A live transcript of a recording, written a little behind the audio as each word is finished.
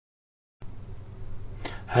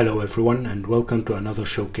Hello everyone and welcome to another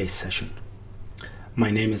showcase session.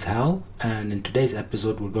 My name is Hal and in today's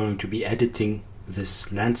episode we're going to be editing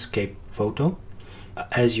this landscape photo.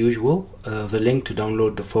 As usual, the link to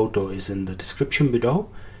download the photo is in the description below.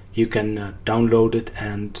 You can download it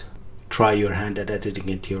and try your hand at editing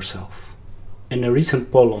it yourself. In a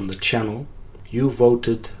recent poll on the channel, you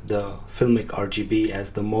voted the Filmic RGB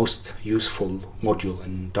as the most useful module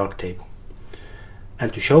in Darktable.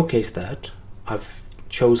 And to showcase that, I've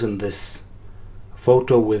chosen this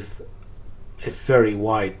photo with a very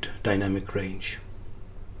wide dynamic range.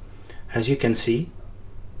 As you can see,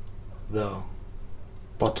 the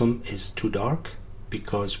bottom is too dark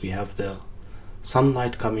because we have the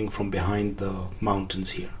sunlight coming from behind the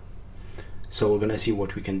mountains here. So we're gonna see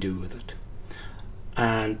what we can do with it.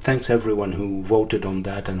 And thanks everyone who voted on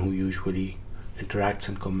that and who usually interacts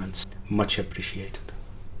and comments. Much appreciated.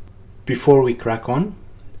 Before we crack on,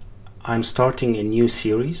 I'm starting a new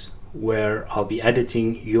series where I'll be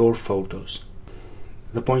editing your photos.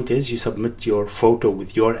 The point is you submit your photo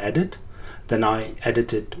with your edit, then I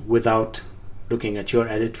edit it without looking at your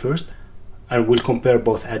edit first, and we'll compare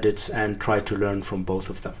both edits and try to learn from both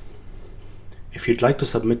of them. If you'd like to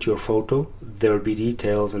submit your photo, there will be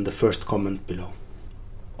details in the first comment below.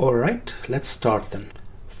 Alright, let's start then.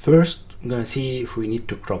 First, I'm gonna see if we need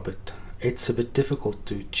to crop it. It's a bit difficult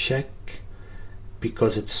to check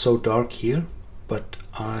because it's so dark here, but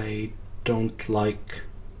I don't like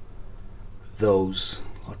those.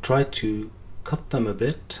 I'll try to cut them a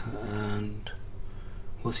bit and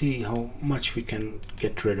we'll see how much we can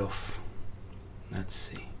get rid of. Let's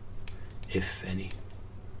see, if any.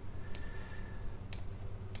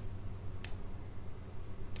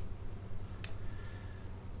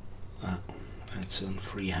 It's on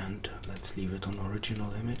freehand. Let's leave it on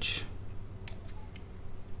original image.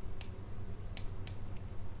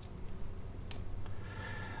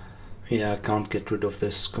 Yeah, I can't get rid of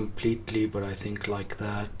this completely, but I think like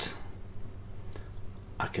that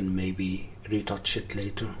I can maybe retouch it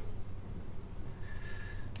later.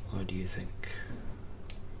 What do you think?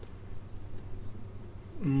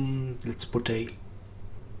 Let's put a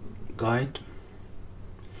guide.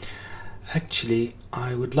 Actually,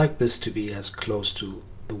 I would like this to be as close to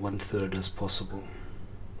the 1/3 as possible,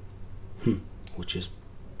 which is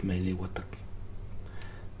mainly what the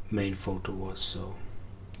main photo was. So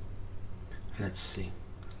let's see,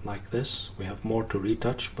 like this. We have more to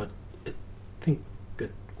retouch, but I think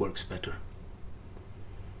it works better.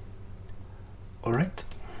 Alright,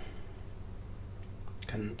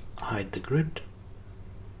 can hide the grid.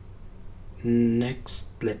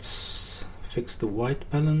 Next, let's fix the white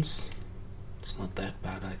balance. It's not that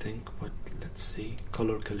bad, I think, but let's see.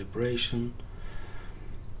 Color calibration.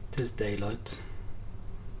 This daylight.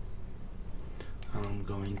 I'm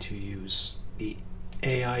going to use the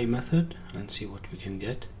AI method and see what we can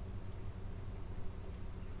get.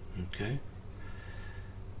 Okay,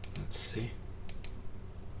 let's see.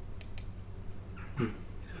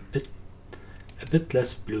 A bit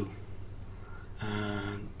less blue,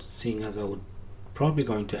 and seeing as I would probably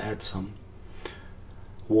going to add some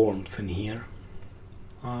warmth in here,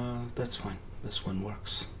 that's fine. This one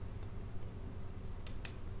works.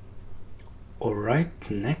 Alright,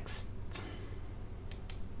 next.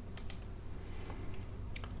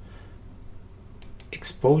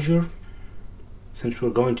 Exposure. Since we're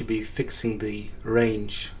going to be fixing the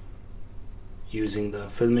range using the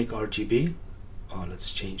Filmic RGB,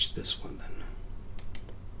 let's change this one then.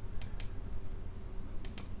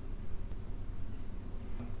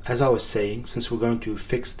 As I was saying, since we're going to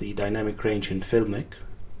fix the dynamic range in Filmic,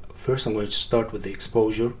 first I'm going to start with the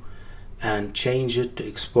exposure and change it to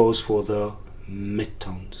expose for the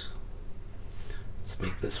midtones. Let's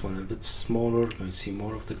make this one a bit smaller. Going to see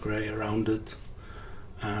more of the gray around it.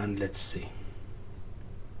 And let's see.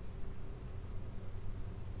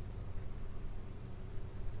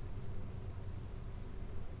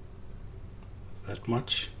 Is that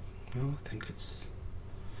much? No, I think it's...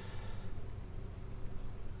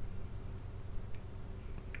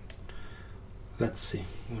 Let's see.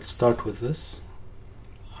 We'll start with this.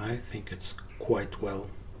 I think it's quite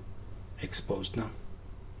well exposed now.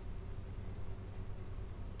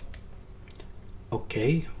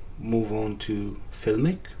 Okay. Move on to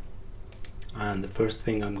Filmic, and the first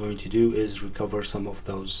thing I'm going to do is recover some of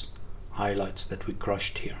those highlights that we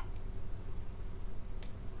crushed here.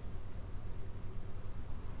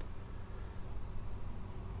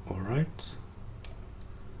 Alright,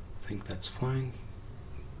 I think that's fine.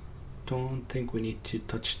 Don't think we need to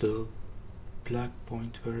touch the black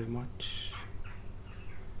point very much.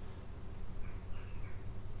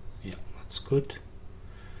 Yeah, that's good.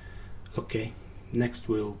 Okay, Next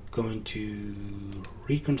we're going to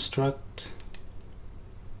reconstruct.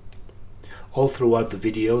 All throughout the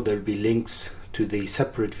video there'll be links to the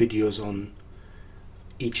separate videos on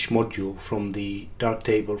each module from the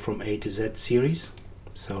Darktable from A to Z series,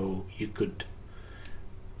 so you could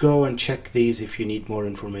go and check these if you need more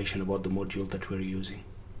information about the module that we're using.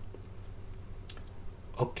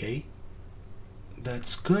 Okay,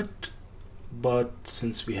 that's good, but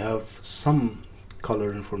since we have some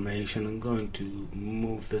color information, I'm going to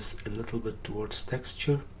move this a little bit towards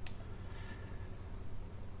texture.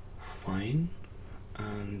 Fine,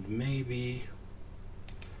 and maybe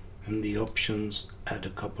in the options add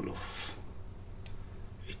a couple of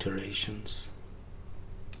iterations.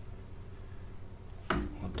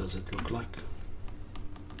 What does it look like?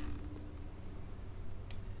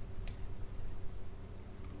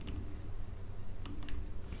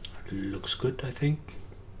 Looks good, I think.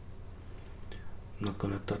 I'm not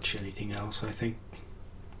gonna touch anything else, I think.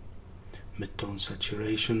 Midtone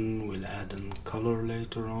saturation, we'll add in color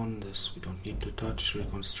later on. This we don't need to touch.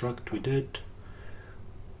 Reconstruct we did.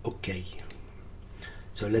 Okay,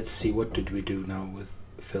 so let's see, what did we do now with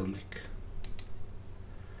Filmic?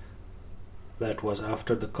 That was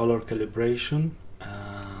after the color calibration,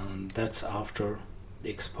 and that's after the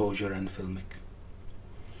exposure and Filmic.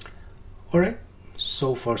 Alright,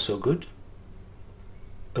 so far so good.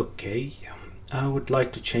 Okay, I would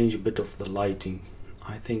like to change a bit of the lighting.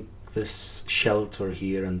 I think this shelter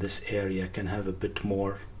here and this area can have a bit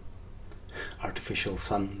more artificial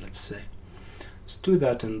sun, let's say. Let's do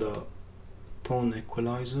that in the tone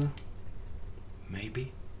equalizer,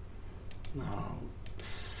 maybe. I'll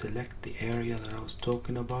select the area that I was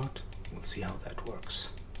talking about. We'll see how that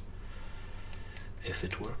works, if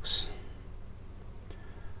it works.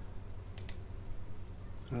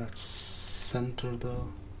 Let's center the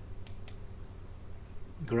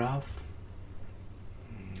graph.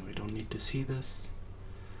 We don't need to see this.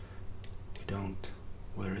 We don't.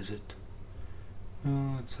 Where is it?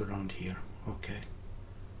 It's around here. Okay.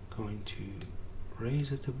 Going to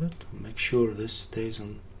raise it a bit. Make sure this stays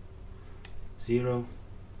on 0.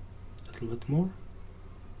 A little bit more.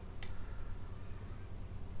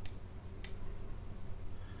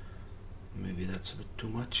 Maybe that's a bit too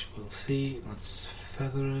much. We'll see. Let's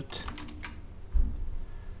feather it.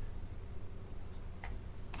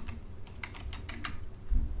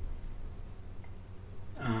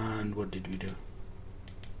 And what did we do?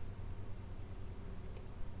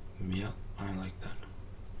 Yeah, I like that.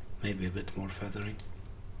 Maybe a bit more feathering.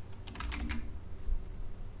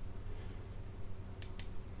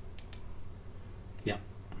 Yeah.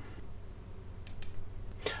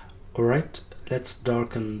 Alright, let's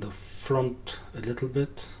darken the front a little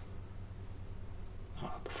bit.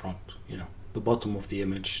 The front, you know, the bottom of the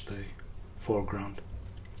image, the foreground.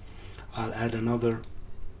 I'll add another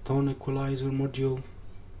tone equalizer module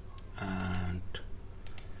and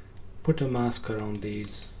put a mask around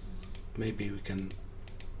these. Maybe we can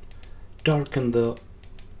darken the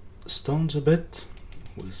stones a bit.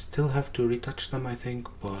 We still have to retouch them, I think,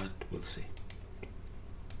 but we'll see.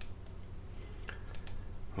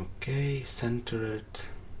 Okay, center it.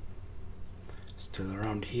 Still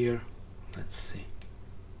around here. Let's see.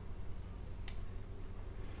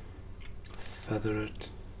 Feather it.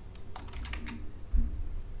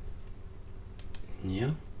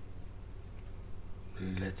 Yeah.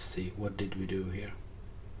 Let's see, what did we do here?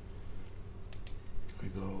 We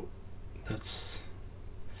go, that's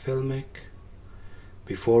Filmic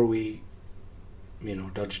before we, you know,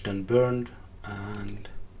 dodged and burned, and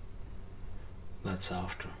that's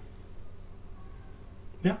after.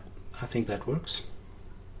 Yeah, I think that works.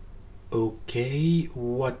 Okay,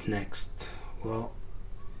 what next? Well,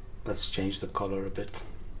 let's change the color a bit.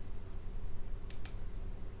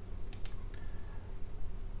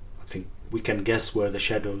 I think we can guess where the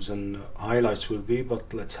shadows and highlights will be,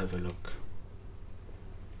 but let's have a look.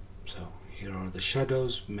 So here are the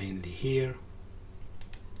shadows, mainly here.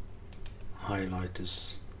 Highlight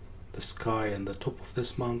is the sky and the top of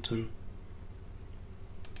this mountain.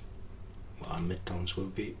 Well, midtones will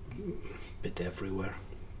be a bit everywhere.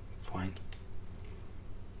 Fine.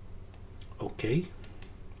 Okay.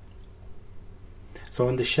 So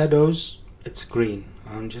in the shadows, it's green.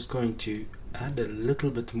 I'm just going to add a little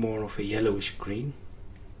bit more of a yellowish green.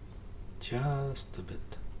 Just a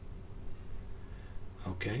bit.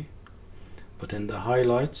 Okay. But in the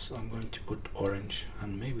highlights, I'm going to put orange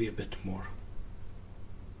and maybe a bit more.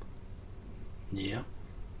 Yeah.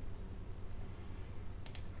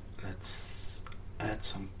 Let's add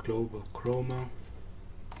some global chroma.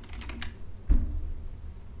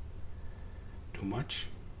 Too much?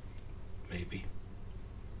 Maybe.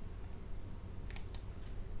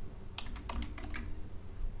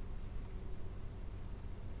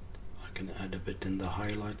 can add a bit in the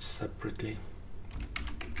highlights separately.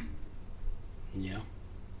 Yeah.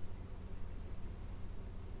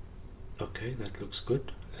 Okay, that looks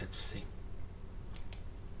good. Let's see.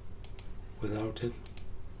 Without it,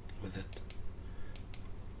 with it,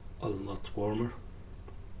 a lot warmer.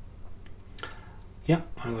 Yeah,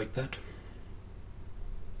 I like that.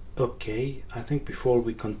 Okay, I think before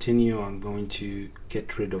we continue, I'm going to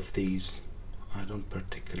get rid of these. I don't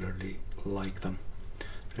particularly like them.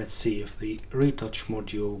 Let's see if the retouch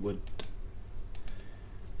module would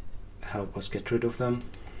help us get rid of them.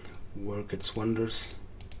 Work its wonders.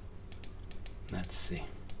 Let's see.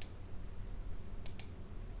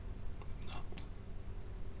 No.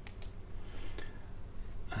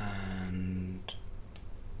 And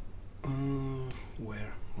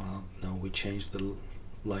where? Well, no, we changed the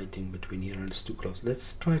lighting between here and it's too close.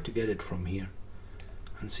 Let's try to get it from here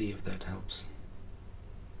and see if that helps.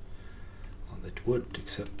 Well, that would,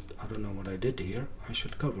 except I don't know what I did here. I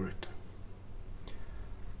should cover it.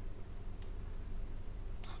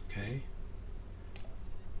 Okay.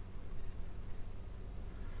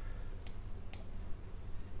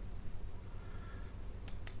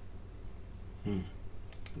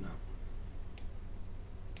 No.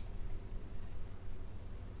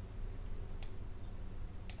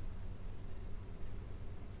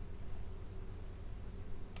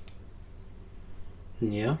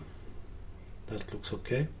 Yeah, that looks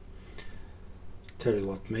okay. Tell you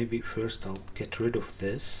what, maybe first I'll get rid of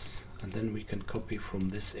this and then we can copy from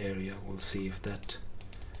this area. We'll see if that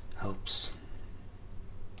helps.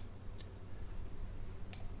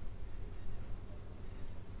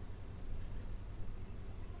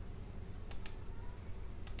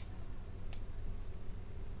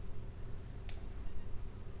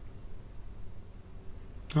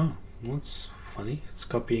 Oh, what's funny? It's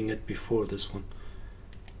copying it before this one.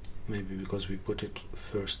 Maybe because we put it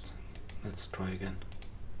first. Let's try again.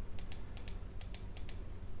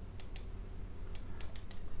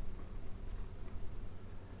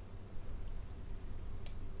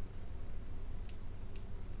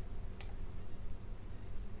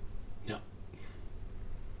 Yeah.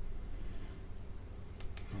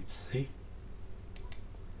 Let's see.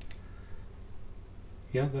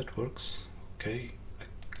 Yeah, that works. Okay.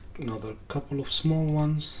 Another couple of small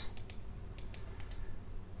ones.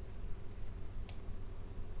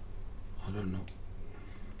 I don't know.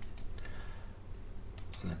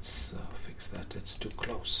 Let's fix that. It's too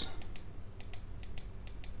close.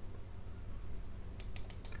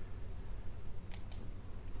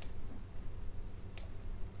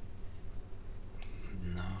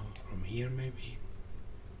 Now from here maybe.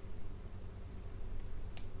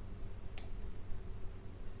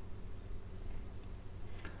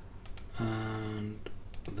 And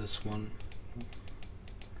this one.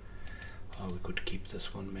 Oh, we could keep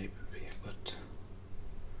this one maybe, but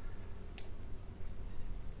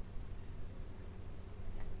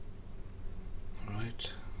all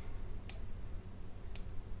right.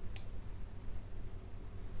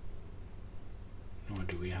 What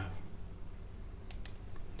do we have?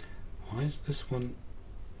 Why is this one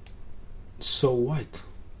so white?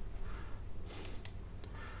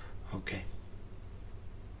 Okay.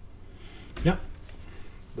 Yeah,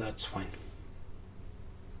 that's fine.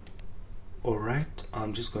 Alright,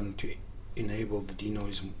 I'm just going to enable the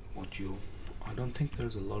denoise module. I don't think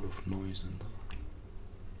there's a lot of noise in the...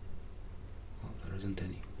 Well, there isn't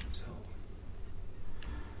any, so...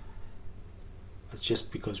 That's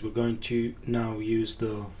just because we're going to now use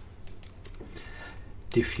the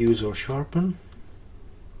diffuse or sharpen.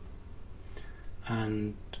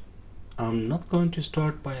 And I'm not going to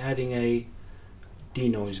start by adding a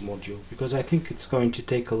denoise module because I think it's going to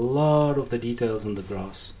take a lot of the details in the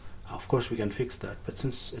grass. Of course we can fix that, but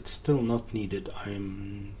since it's still not needed,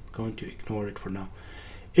 I'm going to ignore it for now.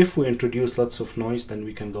 If we introduce lots of noise, then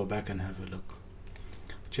we can go back and have a look.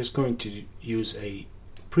 Just going to use a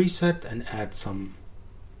preset and add some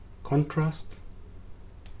contrast.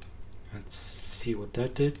 Let's see what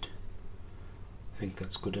that did. I think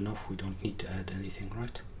that's good enough. We don't need to add anything,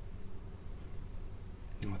 right?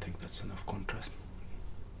 No, I think that's enough contrast.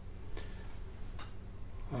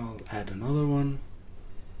 I'll add another one.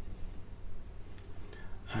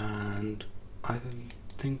 And I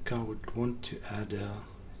think I would want to add a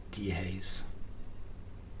dehaze.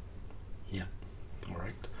 Yeah,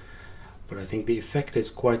 alright. But I think the effect is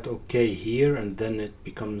quite okay here, and then it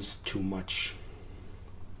becomes too much.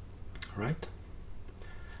 Right?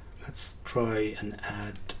 Let's try and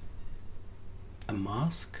add a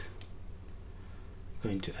mask. I'm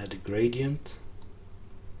going to add a gradient.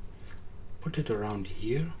 Put it around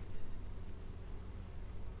here.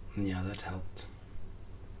 Yeah, that helped.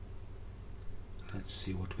 Let's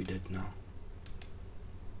see what we did now.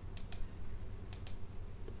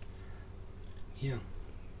 Yeah,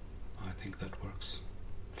 I think that works.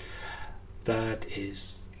 That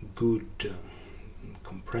is good.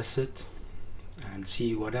 Compress it and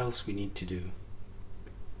see what else we need to do.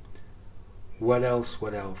 What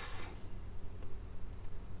else?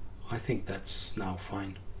 I think that's now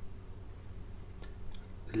fine.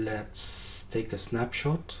 Let's take a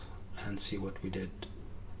snapshot and see what we did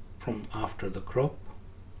from after the crop.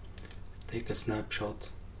 Take a snapshot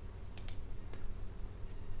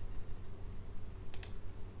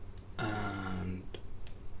and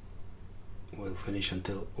we'll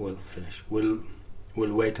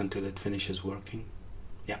wait until it finishes working.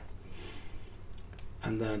 Yeah,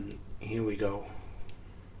 and then here we go.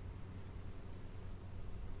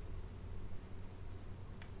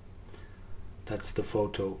 That's the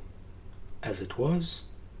photo as it was,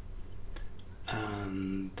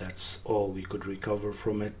 and that's all we could recover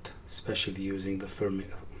from it, especially using the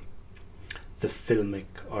Filmic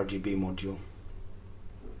RGB module.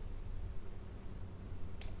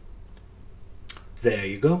 There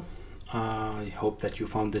you go. I hope that you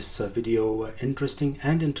found this video interesting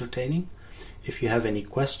and entertaining. If you have any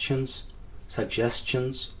questions,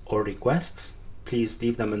 suggestions or requests, please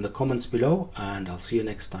leave them in the comments below, and I'll see you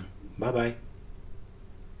next time. Bye bye.